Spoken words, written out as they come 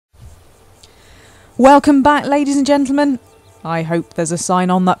Welcome back, ladies and gentlemen. I hope there's a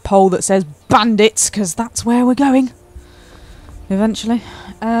sign on that pole that says bandits, because that's where we're going. Eventually.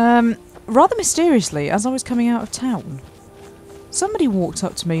 Rather mysteriously, as I was coming out of town, somebody walked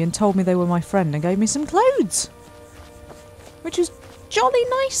up to me and told me they were my friend and gave me some clothes. Which was jolly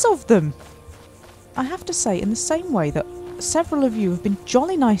nice of them. I have to say, in the same way that several of you have been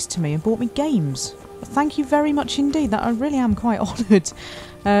jolly nice to me and bought me games. Thank you very much indeed. That I really am quite honoured.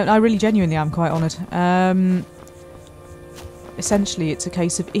 I really genuinely am quite honoured. Essentially, it's a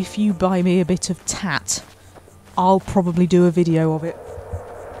case of if you buy me a bit of tat, I'll probably do a video of it.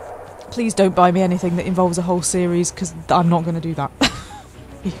 Please don't buy me anything that involves a whole series, because I'm not going to do that.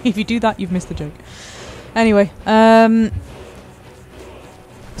 If you do that, you've missed the joke. Anyway,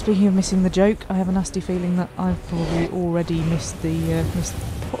 speaking of missing the joke, I have a nasty feeling that I've probably already missed the...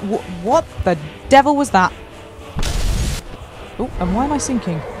 What the devil was that? Oh, and why am I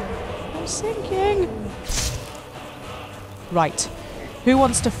sinking? I'm sinking! Right. Who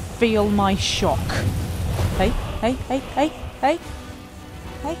wants to feel my shock? Hey, hey, hey, hey, hey,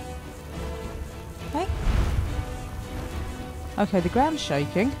 hey, hey. Okay, the ground's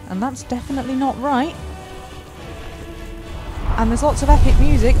shaking, and that's definitely not right. And there's lots of epic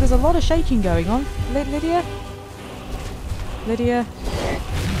music. There's a lot of shaking going on. Lydia? Lydia?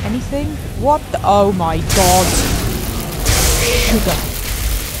 Anything? What the— oh my god. Sugar.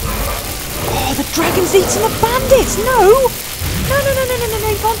 Oh, the dragon's eating the bandits! No! No, no, no, no, no, no, no,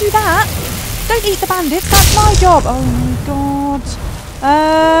 you can't do that! Don't eat the bandits, that's my job! Oh my god.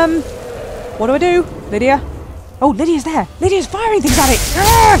 What do I do? Lydia? Oh, Lydia's there! Lydia's firing things at it!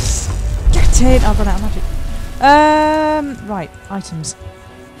 Yes! Get in! I've run out of magic. Right, items.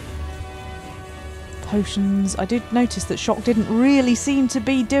 Potions. I did notice that shock didn't really seem to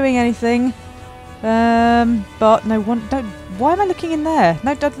be doing anything. But no one. Don't. Why am I looking in there?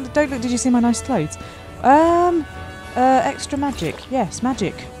 No, don't look. Did you see my nice clothes? Extra magic. Yes,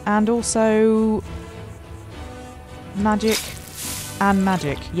 magic, and also magic and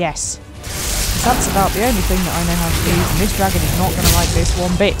magic. Yes, that's about the only thing that I know how to use. And this dragon is not going to like this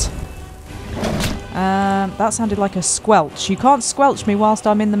one bit. That sounded like a squelch. You can't squelch me whilst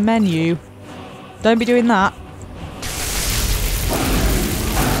I'm in the menu. Don't be doing that.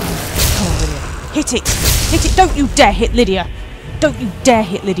 Come on, Lydia. Hit it! Hit it! Don't you dare hit Lydia! Don't you dare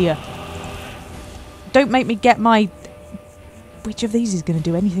hit Lydia! Don't make me get my... Which of these is going to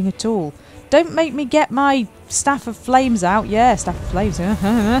do anything at all? Don't make me get my Staff of Flames out. Yeah, Staff of Flames.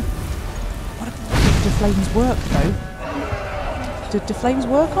 What do flames work, though? Do flames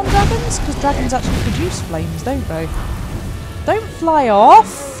work on dragons? Because dragons actually produce flames, don't they? Don't fly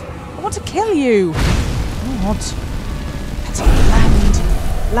off! I want to kill you! God. Let's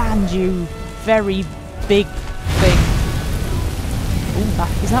land, you very big thing. Ooh,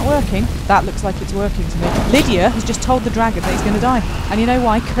 is that working? That looks like it's working to me. Lydia has just told the dragon that he's going to die. And you know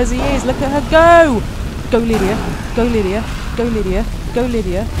why? Because he is. Look at her go! Go, Lydia. Go, Lydia. Go, Lydia. Go,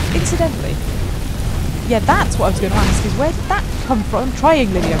 Lydia. Incidentally. Yeah, that's what I was going to ask, is where did that come from? I'm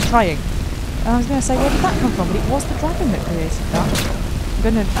trying, Lydia, I'm trying. I was going to say, where did that come from? But it was the dragon that created that. I'm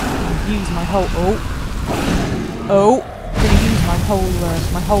going to use my whole... I'm going to use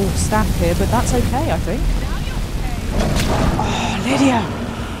my whole staff here, but that's okay, I think. Oh, Lydia!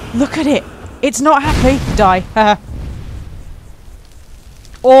 Look at it! It's not happy! Die.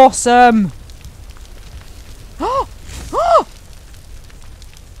 Awesome! Oh! Oh!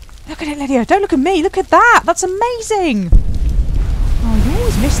 Look at it, Lydia! Don't look at me! Look at that! That's amazing! Oh, you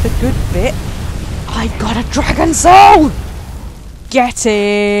always miss the good bit. I've got a dragon soul! Get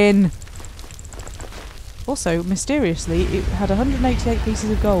in! Also, mysteriously, it had 188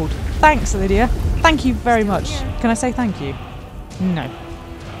 pieces of gold. Thanks, Lydia. Thank you very much. Can I say thank you? No.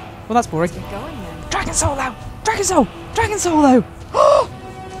 Well, that's boring. Dragon soul, though! Dragon soul! Dragon soul, though!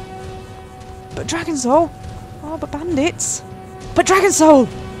 But dragon soul? Oh, but bandits? But dragon soul!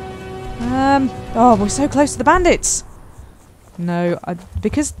 Oh, we're so close to the bandits! No,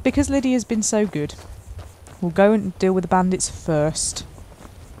 because Lydia's been so good, we'll go and deal with the bandits first.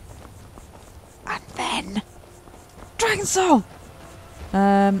 And then... Dragon Soul!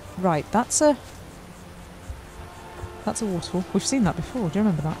 Right, that's a waterfall. We've seen that before, do you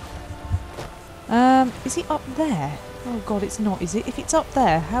remember that? Is it up there? Oh god, it's not, is it? If it's up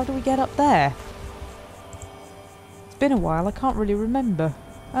there, how do we get up there? It's been a while, I can't really remember.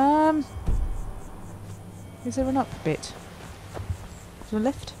 Is there an up bit? Is there a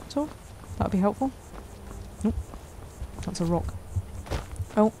lift at all? That would be helpful. Nope. That's a rock.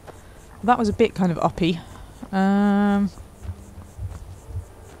 Oh. That was a bit kind of uppy.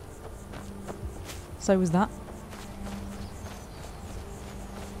 So was that.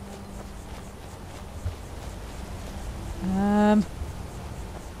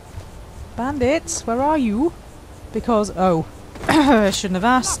 Bandits, where are you? Because, oh, I shouldn't have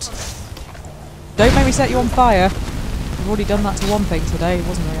asked. Don't make me set you on fire. I've already done that to one thing today. It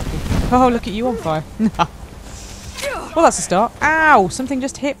wasn't very happy. Oh, look at you on fire. Well, that's a start. Ow! Something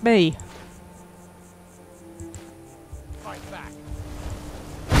just hit me.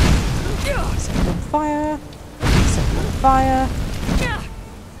 Set it on fire. Set it on fire.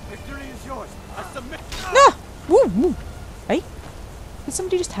 Victory is yours. I submit. Ah! Woo, woo. Hey? Did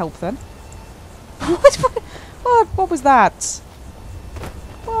somebody just help then? What was that?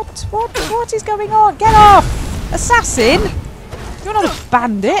 What is going on? Get off! Assassin! You're not a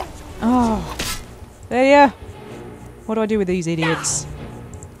bandit! Oh. There you. What do I do with these idiots?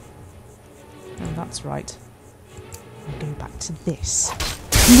 Oh, that's right. I'll go back to this. Oh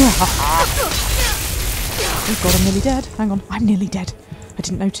god, I'm nearly dead. Hang on, I'm nearly dead. I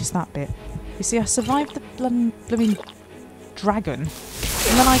didn't notice that bit. You see, I survived the blooming dragon,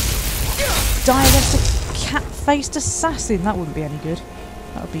 and then I die against a cat-faced assassin. That wouldn't be any good.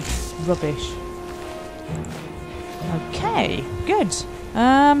 That would be rubbish. Okay, good.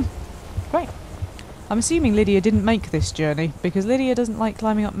 Great. I'm assuming Lydia didn't make this journey, because Lydia doesn't like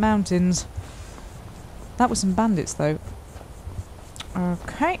climbing up mountains. That was some bandits, though.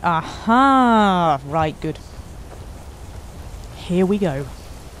 Okay, aha! Right, good. Here we go.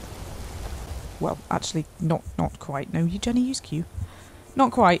 Well, actually, not quite. No, Jenny, use Q.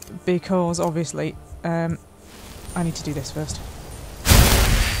 Not quite, because obviously, I need to do this first.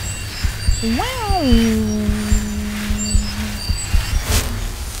 Wow!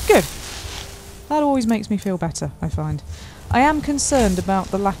 Good. That always makes me feel better, I find. I am concerned about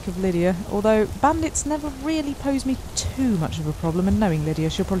the lack of Lydia, although bandits never really pose me too much of a problem, and knowing Lydia,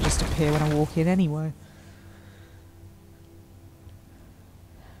 she'll probably just appear when I walk in anyway.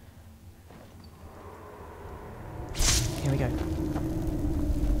 Here we go.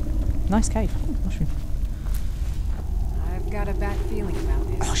 Nice cave. Ooh, mushroom. I've got a bad feeling about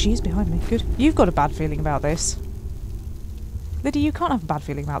this. Oh, she is behind me. Good. You've got a bad feeling about this. Lydia, you can't have a bad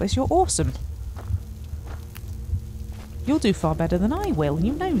feeling about this. You're awesome. You'll do far better than I will.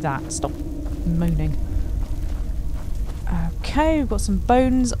 You know that. Stop moaning. Okay, we've got some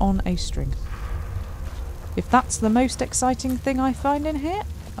bones on a string. If that's the most exciting thing I find in here,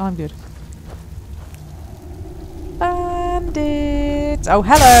 I'm good. Bandits! Oh,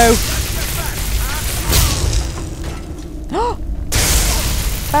 hello!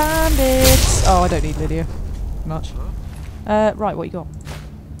 Bandits! Oh, I don't need Lydia much. Right, what you got?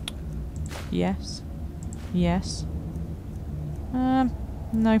 Yes. Yes.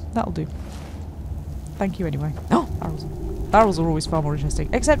 No, that'll do. Thank you anyway. Oh, barrels. Barrels are always far more interesting.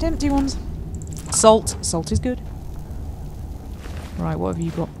 Except empty ones. Salt. Salt is good. Right, what have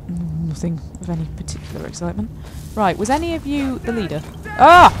you got? Nothing of any particular excitement. Right, was any of you the leader?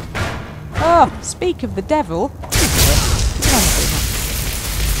 Ah! Ah! Speak of the devil.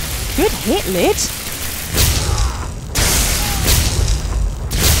 Good hit, Lid.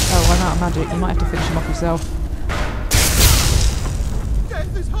 Oh, I'm out of magic. You might have to finish him off yourself.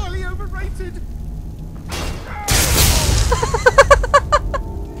 Death is highly overrated.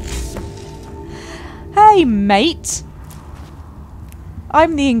 Hey, mate.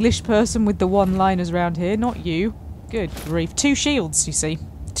 I'm the English person with the one-liners round here, not you. Good grief. 2 shields, you see.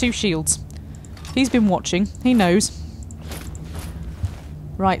 2 shields. He's been watching. He knows.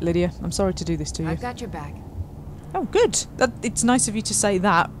 Right, Lydia. I'm sorry to do this to you. I've got your back. Oh, good. It's nice of you to say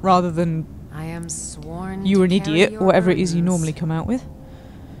that, rather than I am sworn you're an to carry idiot, your or whatever it is you burdens. normally come out with.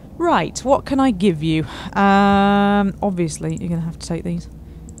 Right, what can I give you? Obviously, you're going to have to take these.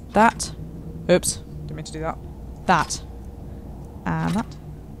 That. Oops. Didn't mean to do that. That. And that.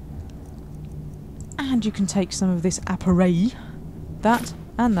 And you can take some of this appareil. That,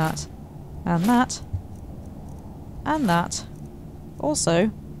 and that, and that, and that.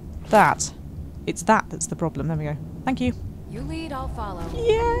 Also, that. It's that that's the problem. There we go. Thank you. You lead, I'll follow.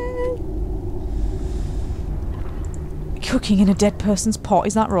 Yay! Cooking in a dead person's pot,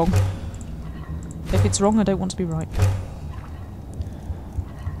 is that wrong? If it's wrong, I don't want to be right.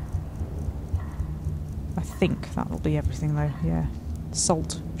 I think that'll be everything though, yeah.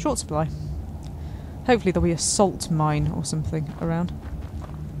 Salt. Short supply. Hopefully there'll be a salt mine or something around.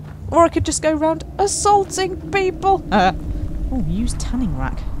 Or I could just go around assaulting people! Oh, use tanning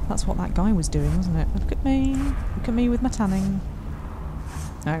rack. That's what that guy was doing, wasn't it? Look at me. Look at me with my tanning.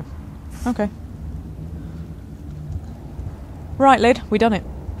 No. Okay. Right, Lid. We done it.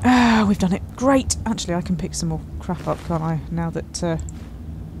 We've done it. Great. Actually, I can pick some more crap up, can't I? Now that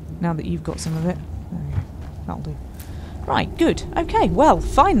you've got some of it. There we go. That'll do. Right, good. Okay, well,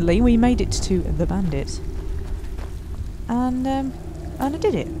 finally we made it to the bandit. And I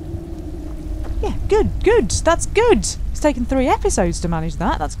did it. Yeah, good. That's good. It's taken 3 episodes to manage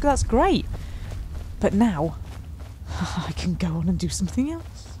that. That's great. But now, I can go on and do something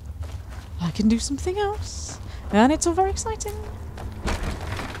else. And it's all very exciting.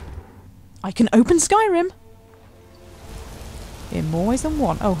 I can open Skyrim. In more ways than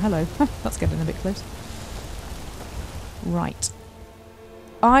one. Oh, hello. That's getting a bit close. Right.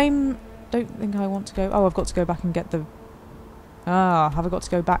 Don't think I want to go... Oh, I've got to go back and get the... Ah, have I got to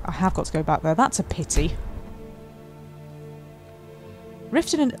go back? I have got to go back there. That's a pity.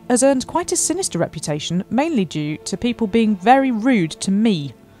 Riften has earned quite a sinister reputation, mainly due to people being very rude to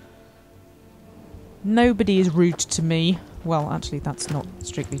me. Nobody is rude to me. Well, actually, that's not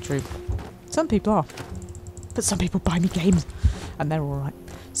strictly true. Some people are. But some people buy me games. And they're alright.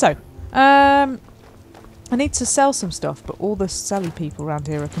 So, I need to sell some stuff, but all the selly people around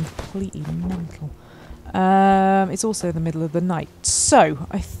here are completely mental. It's also the middle of the night. So,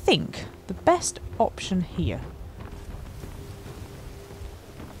 I think the best option here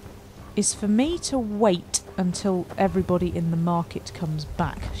is for me to wait until everybody in the market comes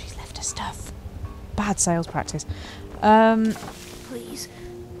back. She's left her stuff. Bad sales practice. Please,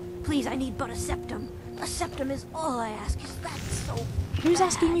 I need but a septum. A septum is all I ask. Is that so Who's bad?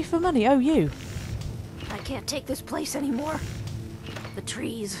 asking me for money? Oh, you. I can't take this place anymore. The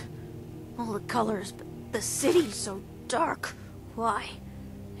trees, all the colors, but the city's so dark. Why?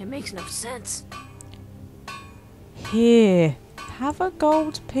 It makes no sense. Here. Have a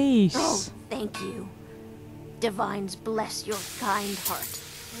gold piece. Oh, thank you. Divines bless your kind heart.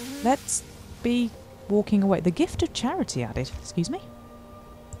 Let's be walking away. The gift of charity added. Excuse me?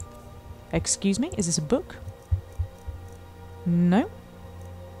 Excuse me? Is this a book? No.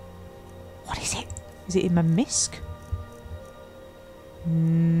 What is it? Is it in my misc?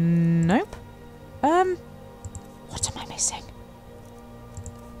 Nope. What am I missing?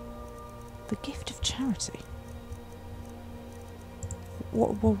 The gift of charity.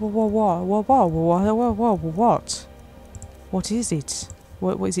 What? What is it?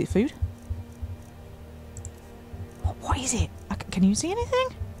 What is it? Food? What is it? Can you see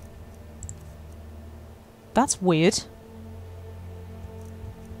anything? That's weird.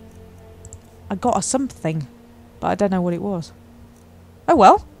 I got a something, but I don't know what it was. Oh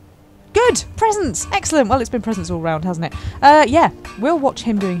well. Good! Presents! Excellent! Well, it's been presents all round, hasn't it? Yeah, we'll watch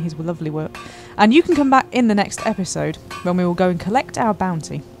him doing his lovely work. And you can come back in the next episode when we will go and collect our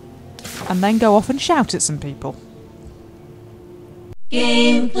bounty. And then go off and shout at some people.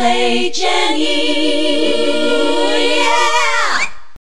 Gameplay Jenny! Yeah!